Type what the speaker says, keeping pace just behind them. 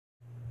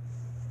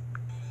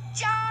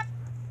John.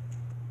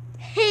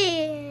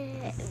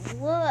 Hey,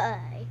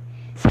 why?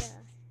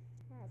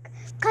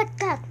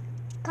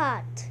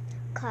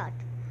 Cut.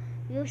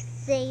 You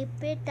save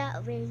it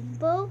that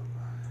rainbow?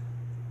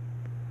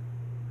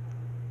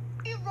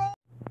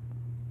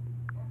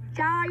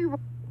 Gyroid.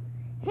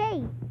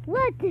 Hey,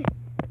 what?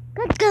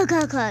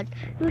 Cut.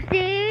 You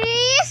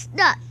serious?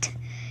 Not.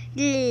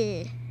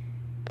 Gyroid.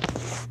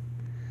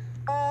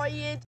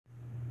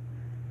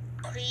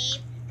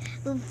 Creep.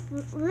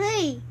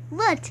 Hey,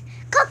 what?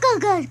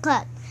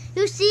 Cut.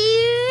 You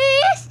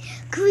serious?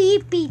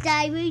 Creepy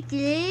diary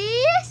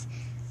this?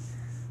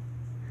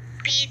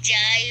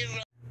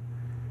 Gyroid.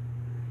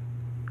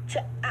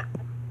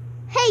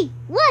 Hey,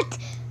 what?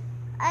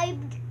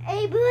 I'm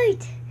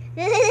right.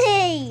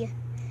 Hey.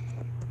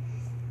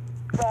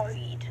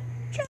 Gyroid.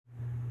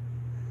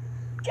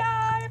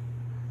 Gyroid.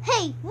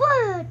 Hey,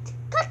 what?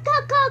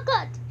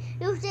 Cut.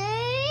 You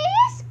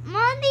serious?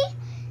 Money?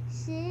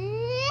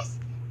 Serious?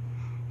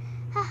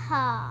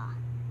 Haha.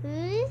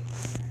 Gyroid.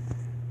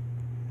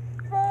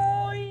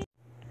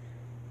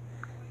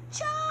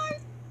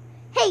 Gyroid.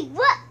 Hey,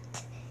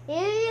 what?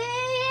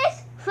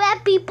 Yes,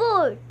 Flappy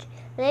Bird.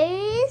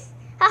 Yes.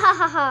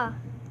 Ha.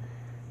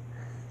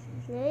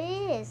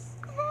 Yes.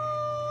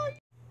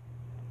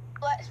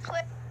 Let's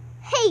play.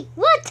 Hey,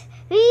 what?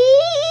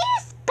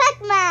 Yes,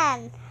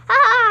 Pac-Man.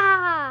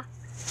 Ha.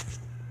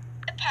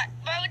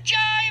 Pac-Man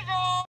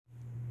Gyroid.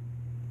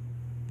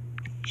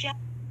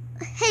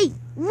 Hey,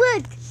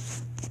 what?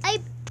 I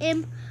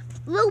am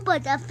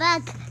robot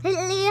effect.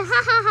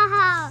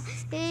 Ha.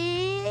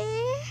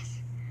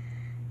 Yes.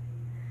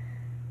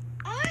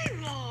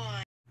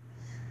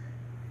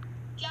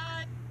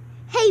 Gyroid.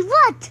 Hey,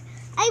 what?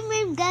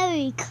 I'm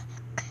Gary. Cut.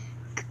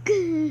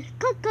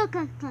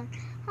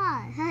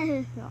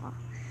 Hi.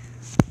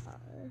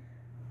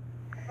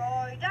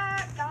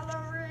 That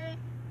gallery.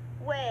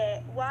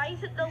 Wait, why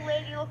isn't the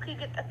lady looking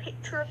at the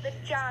picture of the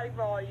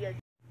gyroid?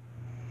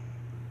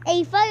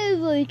 A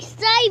fireworks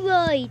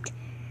thyroid.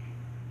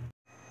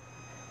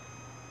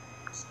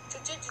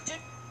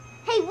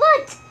 Hey,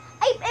 what?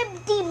 I'm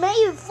empty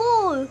mayor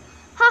full.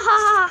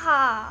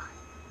 Ha.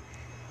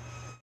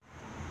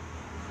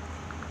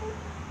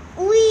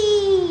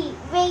 Wee,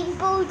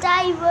 rainbow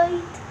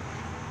thyroid.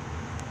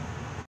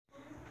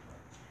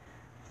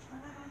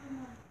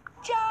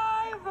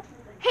 Gyroid.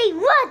 Hey,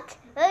 what?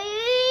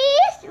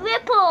 Yes,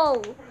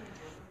 ripple.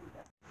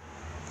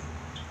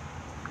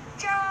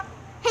 Gyroid.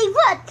 Hey,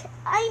 what?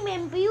 I'm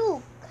in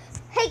blue.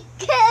 Hey,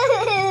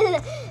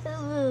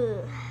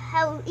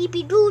 how if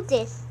you do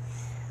this?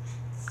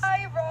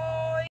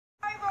 Gyroid.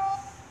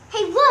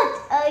 Hey,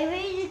 what? I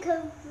really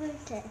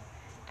converted.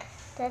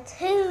 That's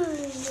who.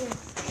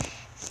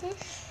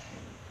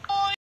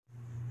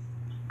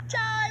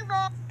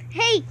 Gyroid.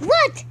 Hey,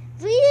 what?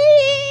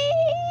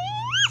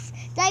 Please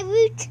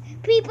dilute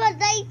people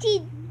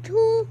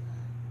 92.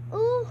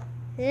 Oh,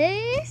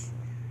 yes.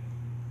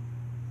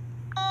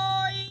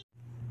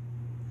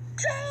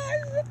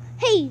 Gyroid.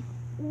 Hey,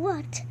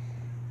 what?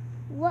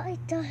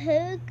 What the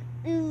heck?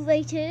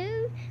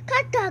 Later?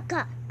 Cut.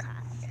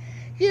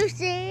 You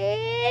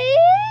say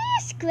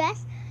scratch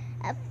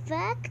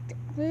effect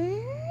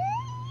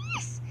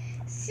this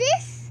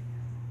sis?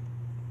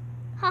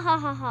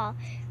 Ha.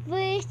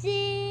 This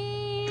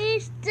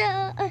is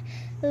the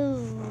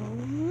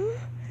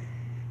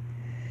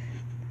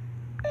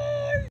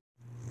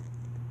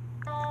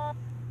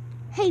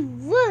Hey,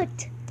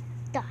 what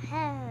the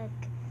heck?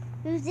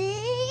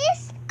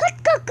 This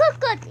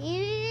cut.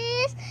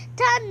 Is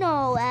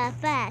tunnel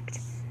effect.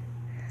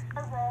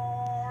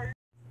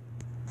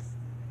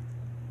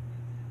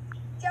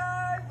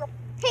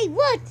 Hey,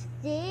 what?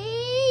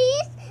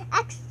 This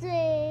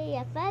X-ray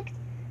effect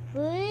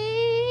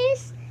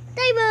with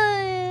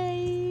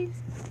diamond.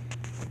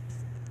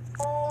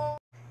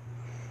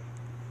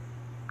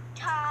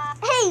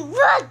 Hey,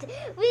 what?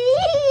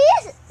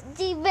 This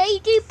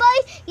divided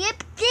by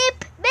Yip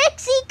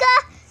Mexica.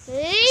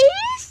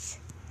 This.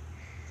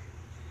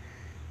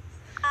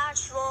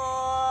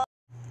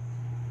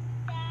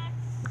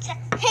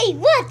 Hey,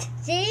 what?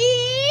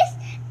 This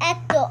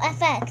echo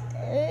effect.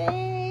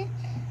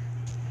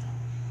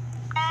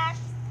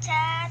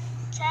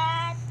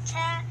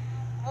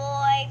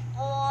 Boy.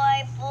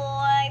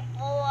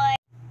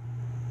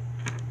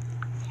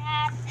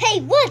 Hey,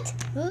 what?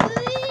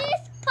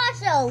 This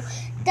puzzle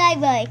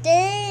diver.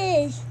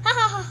 This.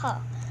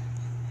 Ha.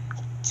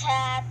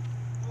 Tap.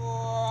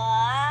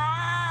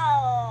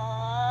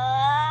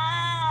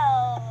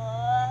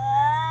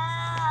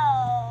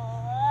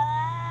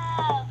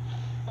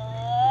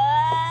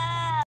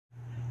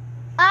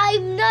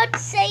 I'm not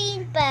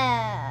saying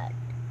bad.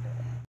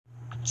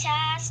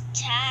 Task.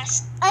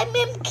 I'm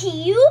in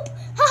cube.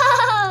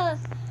 Ha.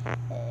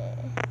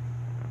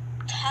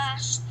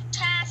 Task.